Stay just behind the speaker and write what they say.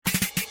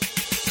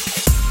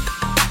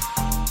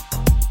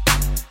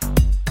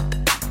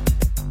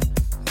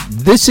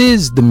This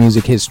is the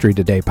Music History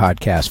Today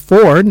podcast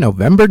for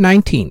November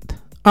 19th.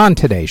 On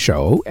today's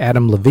show,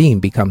 Adam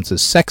Levine becomes the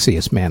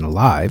sexiest man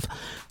alive,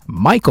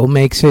 Michael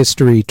makes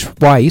history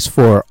twice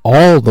for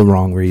all the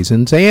wrong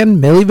reasons,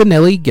 and Milli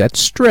Vanilli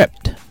gets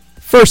stripped.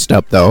 First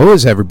up, though,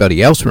 as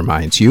everybody else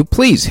reminds you,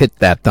 please hit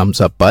that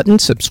thumbs up button,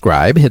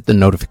 subscribe, hit the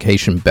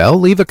notification bell,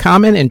 leave a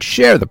comment, and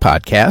share the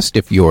podcast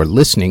if you're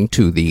listening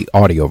to the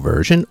audio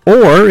version,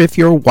 or if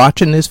you're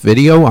watching this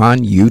video on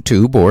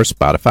YouTube or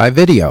Spotify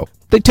video.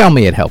 They tell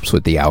me it helps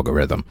with the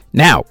algorithm.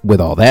 Now,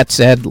 with all that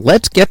said,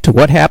 let's get to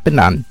what happened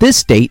on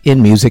this date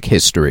in music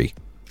history.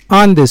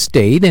 On this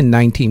date in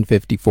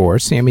 1954,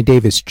 Sammy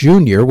Davis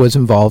Jr. was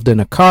involved in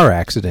a car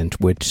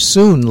accident which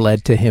soon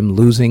led to him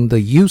losing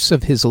the use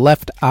of his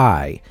left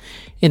eye.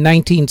 In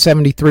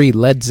 1973,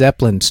 Led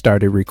Zeppelin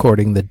started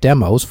recording the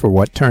demos for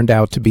what turned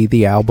out to be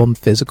the album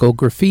Physical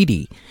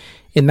Graffiti.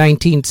 In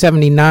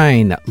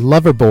 1979,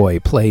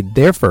 Loverboy played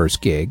their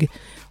first gig.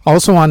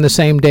 Also on the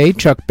same day,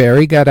 Chuck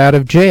Berry got out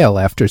of jail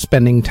after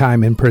spending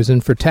time in prison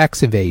for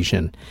tax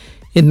evasion.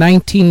 In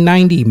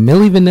 1990,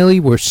 Milli Vanilli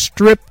were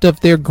stripped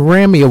of their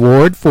Grammy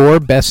Award for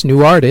Best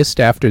New Artist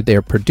after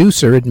their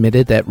producer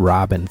admitted that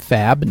Rob and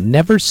Fab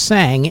never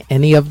sang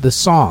any of the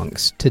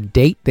songs. To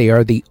date, they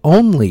are the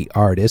only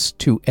artists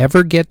to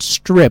ever get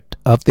stripped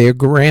of their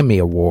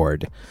Grammy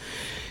Award.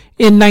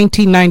 In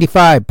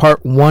 1995,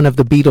 Part 1 of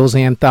the Beatles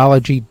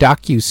anthology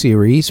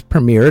docuseries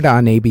premiered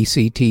on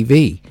ABC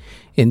TV.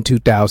 In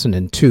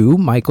 2002,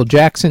 Michael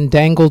Jackson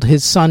dangled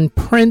his son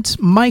Prince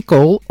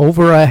Michael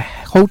over a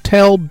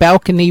hotel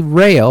balcony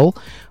rail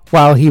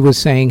while he was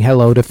saying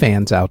hello to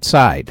fans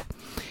outside.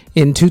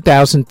 In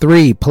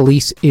 2003,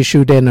 police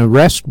issued an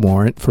arrest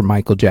warrant for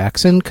Michael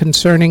Jackson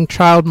concerning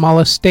child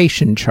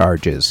molestation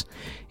charges.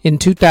 In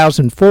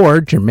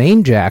 2004,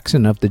 Jermaine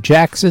Jackson of the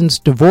Jacksons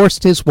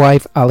divorced his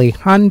wife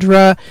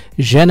Alejandra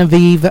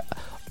Genevieve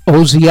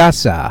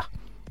Oziasa.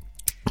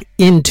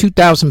 In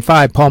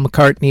 2005, Paul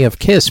McCartney of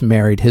Kiss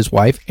married his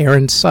wife,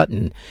 Erin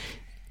Sutton.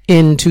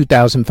 In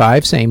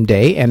 2005, same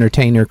day,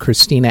 entertainer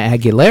Christina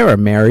Aguilera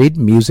married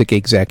music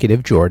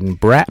executive Jordan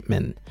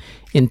Bratman.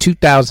 In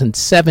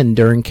 2007,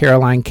 during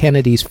Caroline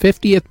Kennedy's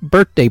 50th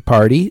birthday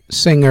party,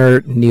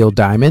 singer Neil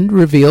Diamond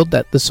revealed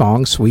that the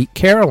song Sweet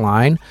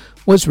Caroline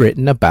was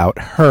written about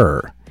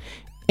her.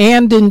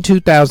 And in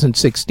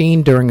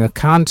 2016, during a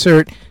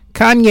concert,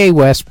 Kanye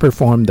West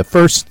performed the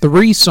first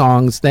 3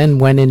 songs, then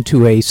went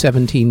into a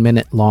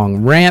 17-minute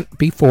long rant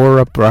before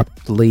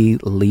abruptly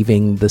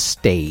leaving the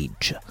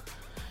stage.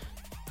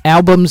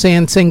 Albums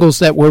and singles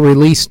that were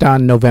released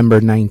on November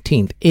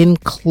 19th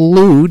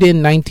include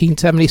in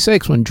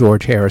 1976 when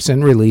George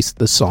Harrison released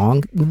the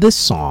song This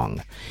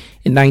Song.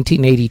 In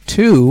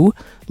 1982,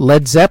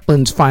 Led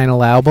Zeppelin's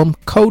final album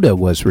Coda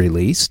was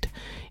released.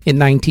 In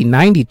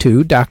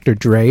 1992, Dr.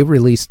 Dre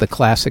released the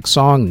classic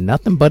song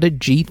Nothing But a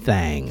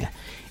G-Thang.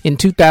 In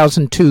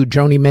 2002,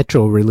 Joni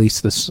Mitchell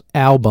released the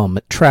album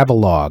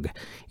Travelogue.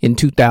 In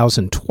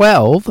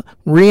 2012,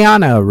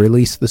 Rihanna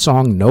released the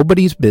song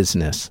Nobody's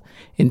Business.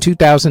 In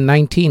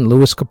 2019,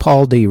 Louis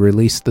Capaldi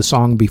released the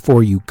song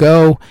Before You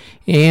Go.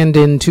 And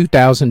in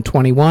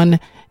 2021,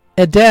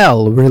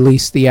 Adele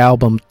released the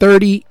album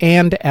 30,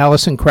 and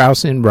Alison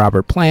Krauss and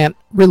Robert Plant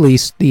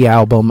released the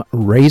album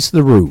Raise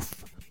the Roof.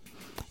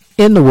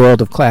 In the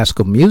world of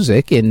classical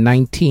music, in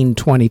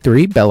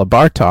 1923, Bela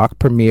Bartok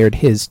premiered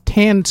his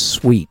Tan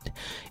Suite,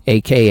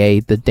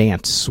 a.k.a. the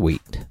Dance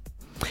Suite.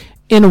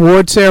 In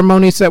award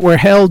ceremonies that were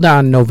held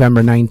on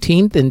November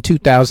 19th, in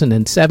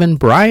 2007,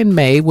 Brian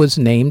May was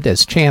named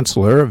as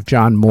Chancellor of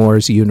John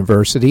Moores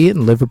University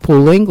in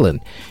Liverpool, England.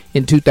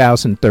 In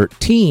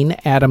 2013,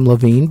 Adam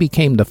Levine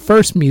became the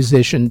first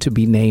musician to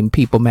be named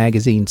People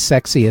Magazine's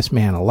Sexiest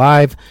Man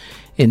Alive.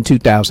 In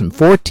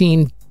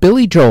 2014,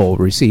 Billy Joel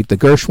received the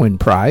Gershwin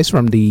Prize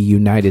from the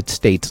United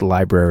States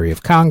Library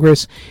of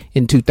Congress.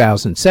 In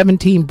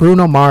 2017,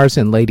 Bruno Mars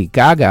and Lady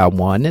Gaga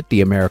won at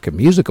the American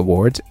Music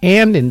Awards.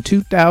 And in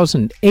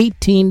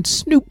 2018,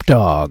 Snoop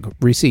Dogg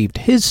received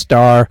his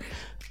star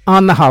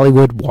on the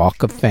Hollywood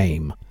Walk of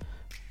Fame.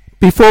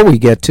 Before we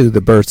get to the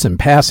births and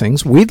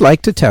passings, we'd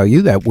like to tell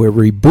you that we're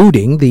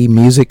rebooting the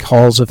Music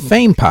Halls of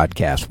Fame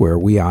podcast, where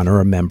we honor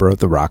a member of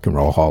the Rock and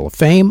Roll Hall of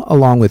Fame,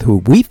 along with who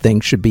we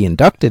think should be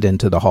inducted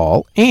into the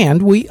hall,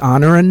 and we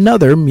honor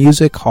another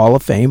Music Hall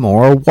of Fame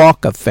or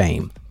Walk of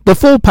Fame. The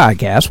full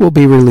podcast will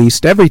be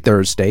released every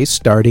Thursday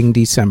starting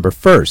December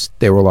 1st.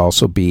 There will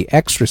also be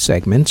extra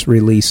segments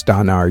released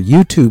on our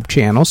YouTube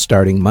channel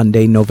starting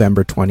Monday,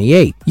 November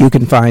 28th. You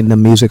can find the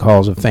Music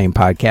Halls of Fame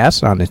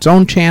podcast on its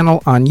own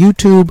channel on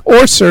YouTube,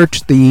 or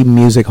search the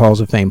Music Halls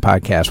of Fame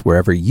podcast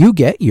wherever you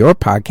get your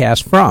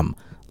podcast from.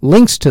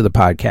 Links to the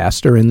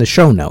podcast are in the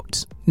show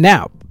notes.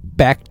 Now,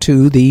 back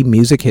to the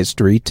Music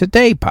History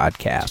Today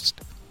podcast.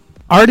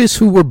 Artists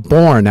who were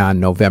born on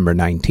November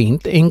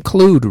 19th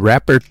include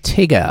rapper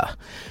Tyga,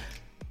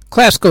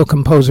 classical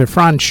composer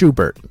Franz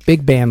Schubert,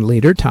 big band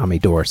leader Tommy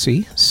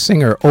Dorsey,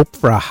 singer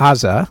Oprah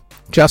Haza,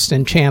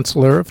 Justin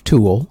Chancellor of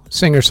Tool,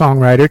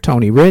 singer-songwriter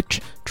Tony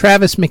Rich,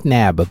 Travis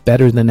McNabb of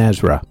Better Than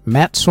Ezra,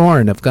 Matt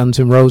Sorum of Guns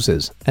N'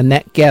 Roses,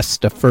 Annette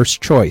Guest of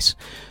First Choice,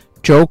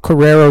 Joe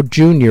Carrero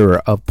Jr.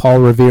 of Paul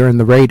Revere and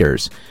the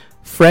Raiders,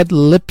 Fred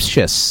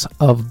Lipschitz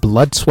of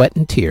Blood, Sweat,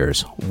 and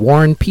Tears,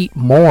 Warren Pete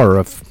Moore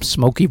of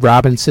Smokey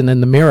Robinson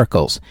and the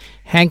Miracles,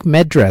 Hank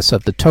Medress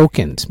of The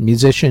Tokens,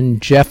 musician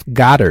Jeff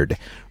Goddard,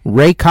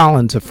 Ray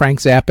Collins of Frank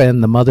Zappa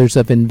and the Mothers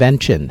of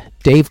Invention,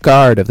 Dave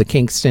Guard of the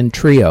Kingston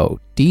Trio,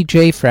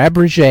 DJ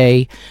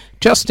Fabergé,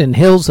 Justin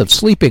Hills of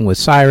Sleeping with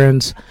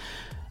Sirens,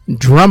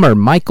 drummer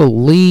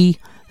Michael Lee,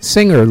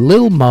 singer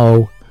Lil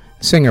Mo,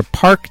 singer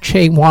Park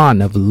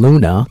Chae-wan of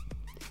Luna,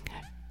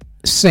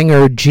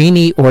 singer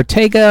Jeannie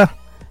Ortega,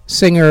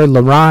 singer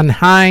LaRon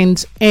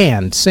Hines,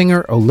 and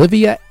singer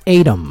Olivia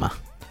Adom.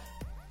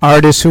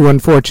 Artists who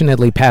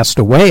unfortunately passed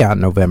away on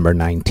November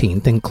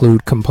 19th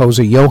include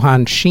composer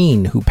Johann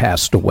Sheen, who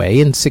passed away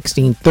in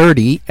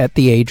 1630 at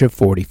the age of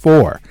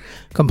 44.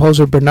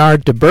 Composer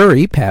Bernard de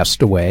Bury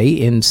passed away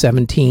in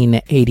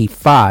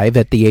 1785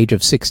 at the age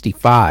of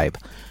 65.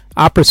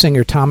 Opera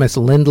singer Thomas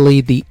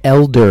Lindley the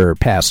Elder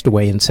passed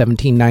away in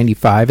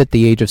 1795 at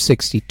the age of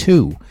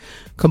 62.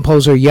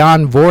 Composer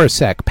Jan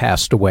Voracek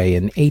passed away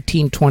in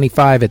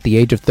 1825 at the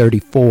age of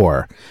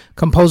 34.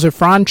 Composer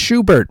Franz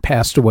Schubert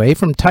passed away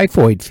from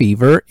typhoid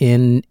fever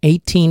in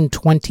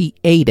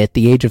 1828 at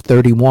the age of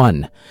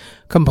 31.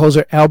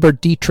 Composer Albert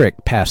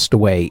Dietrich passed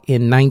away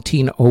in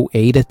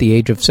 1908 at the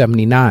age of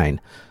 79.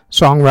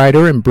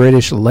 Songwriter and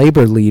British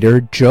Labour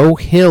leader Joe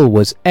Hill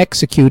was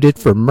executed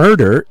for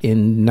murder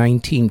in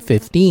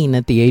 1915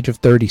 at the age of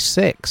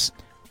 36.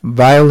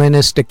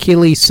 Violinist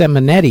Achille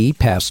Simonetti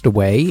passed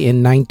away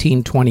in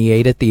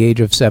 1928 at the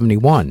age of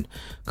 71.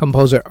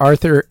 Composer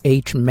Arthur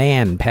H.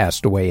 Mann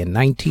passed away in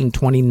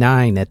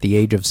 1929 at the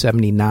age of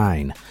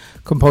 79.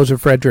 Composer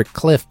Frederick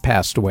Cliff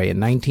passed away in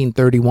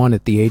 1931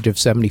 at the age of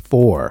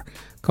 74.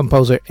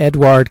 Composer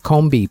Edward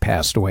Combe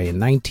passed away in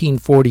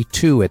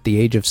 1942 at the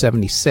age of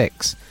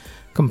 76.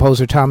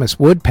 Composer Thomas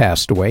Wood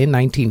passed away in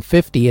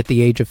 1950 at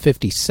the age of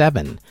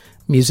 57.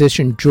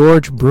 Musician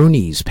George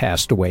Brunis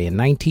passed away in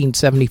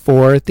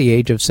 1974 at the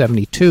age of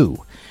 72.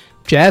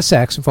 Jazz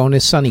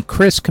saxophonist Sonny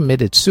Criss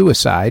committed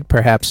suicide,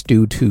 perhaps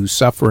due to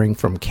suffering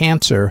from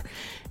cancer,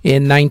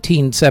 in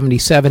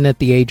 1977 at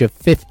the age of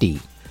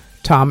 50.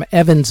 Tom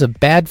Evans of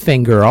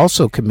Badfinger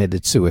also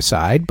committed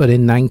suicide, but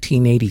in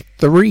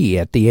 1983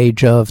 at the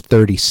age of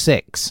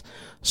 36.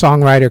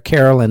 Songwriter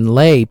Carolyn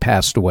Lay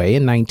passed away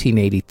in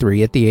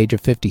 1983 at the age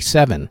of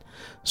 57.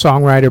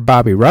 Songwriter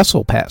Bobby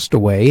Russell passed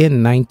away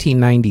in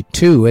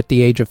 1992 at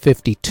the age of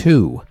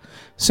 52.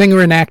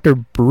 Singer and actor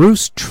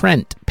Bruce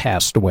Trent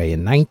passed away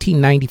in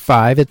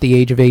 1995 at the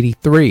age of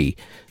 83.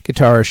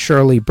 Guitarist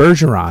Shirley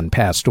Bergeron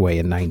passed away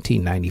in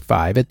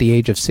 1995 at the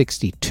age of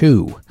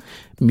 62.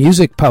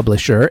 Music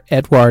publisher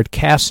Edward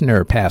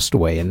Kastner passed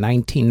away in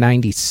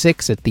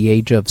 1996 at the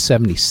age of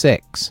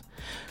 76.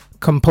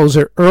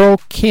 Composer Earl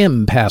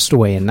Kim passed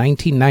away in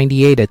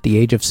 1998 at the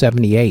age of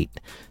 78.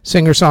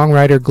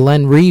 Singer-songwriter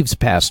Glenn Reeves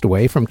passed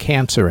away from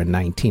cancer in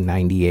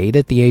 1998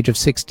 at the age of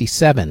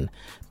 67.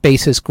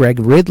 Bassist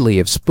Greg Ridley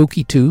of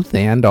Spooky Tooth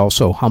and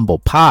also Humble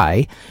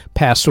Pie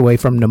passed away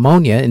from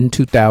pneumonia in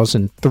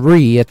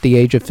 2003 at the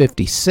age of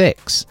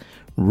 56.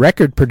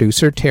 Record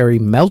producer Terry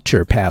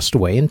Melcher passed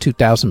away in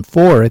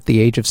 2004 at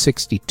the age of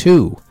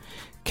 62.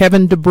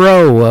 Kevin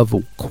DuBrow of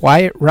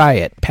Quiet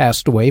Riot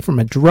passed away from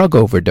a drug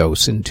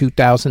overdose in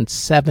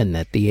 2007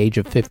 at the age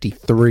of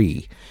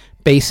 53.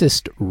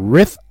 Bassist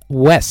Riff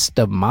West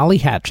of Molly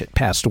Hatchet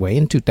passed away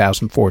in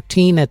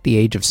 2014 at the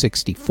age of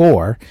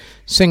 64.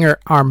 Singer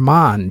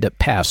Armand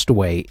passed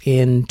away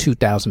in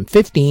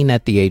 2015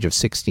 at the age of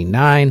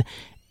 69.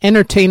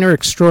 Entertainer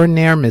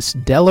extraordinaire Miss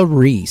Della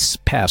Reese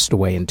passed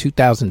away in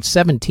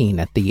 2017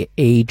 at the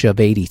age of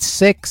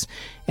 86,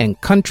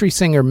 and country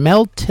singer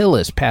Mel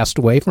Tillis passed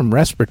away from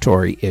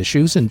respiratory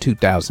issues in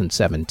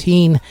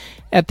 2017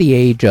 at the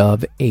age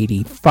of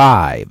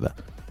 85.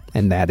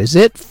 And that is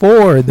it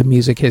for the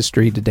Music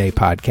History Today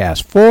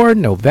podcast for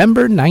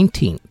November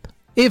 19th.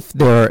 If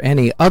there are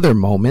any other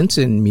moments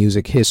in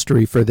music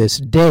history for this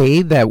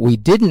day that we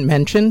didn't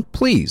mention,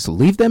 please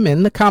leave them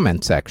in the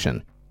comment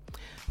section.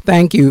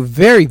 Thank you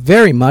very,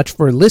 very much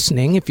for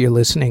listening if you're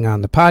listening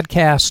on the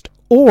podcast,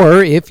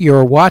 or if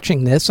you're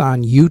watching this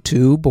on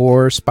YouTube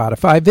or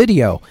Spotify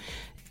video.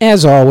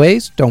 As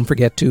always, don't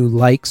forget to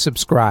like,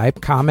 subscribe,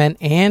 comment,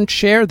 and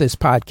share this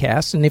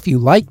podcast. And if you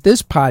like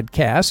this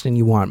podcast and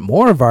you want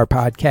more of our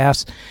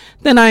podcasts,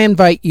 then I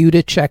invite you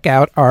to check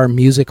out our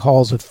Music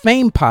Halls of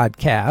Fame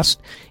podcast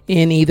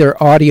in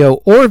either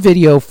audio or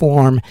video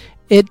form.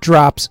 It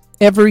drops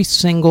every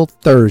single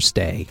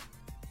Thursday.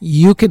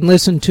 You can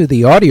listen to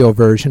the audio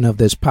version of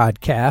this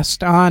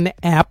podcast on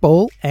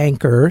Apple,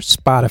 Anchor,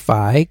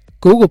 Spotify,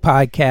 Google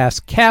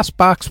Podcasts,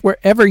 CastBox,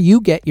 wherever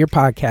you get your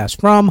podcast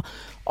from,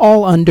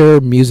 all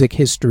under Music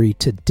History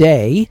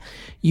Today.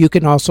 You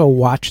can also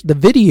watch the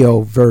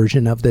video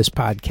version of this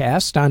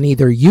podcast on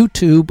either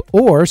YouTube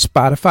or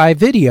Spotify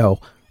Video,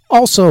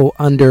 also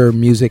under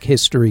Music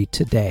History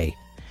Today.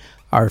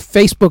 Our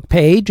Facebook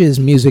page is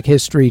Music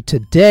History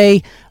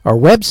Today. Our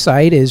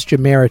website is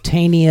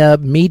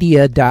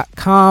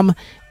JamaritaniaMedia.com.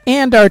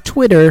 And our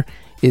Twitter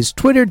is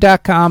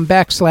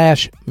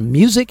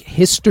twitter.com/Music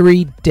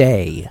History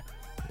Day.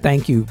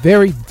 Thank you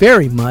very,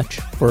 very much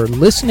for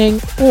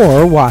listening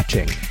or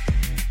watching.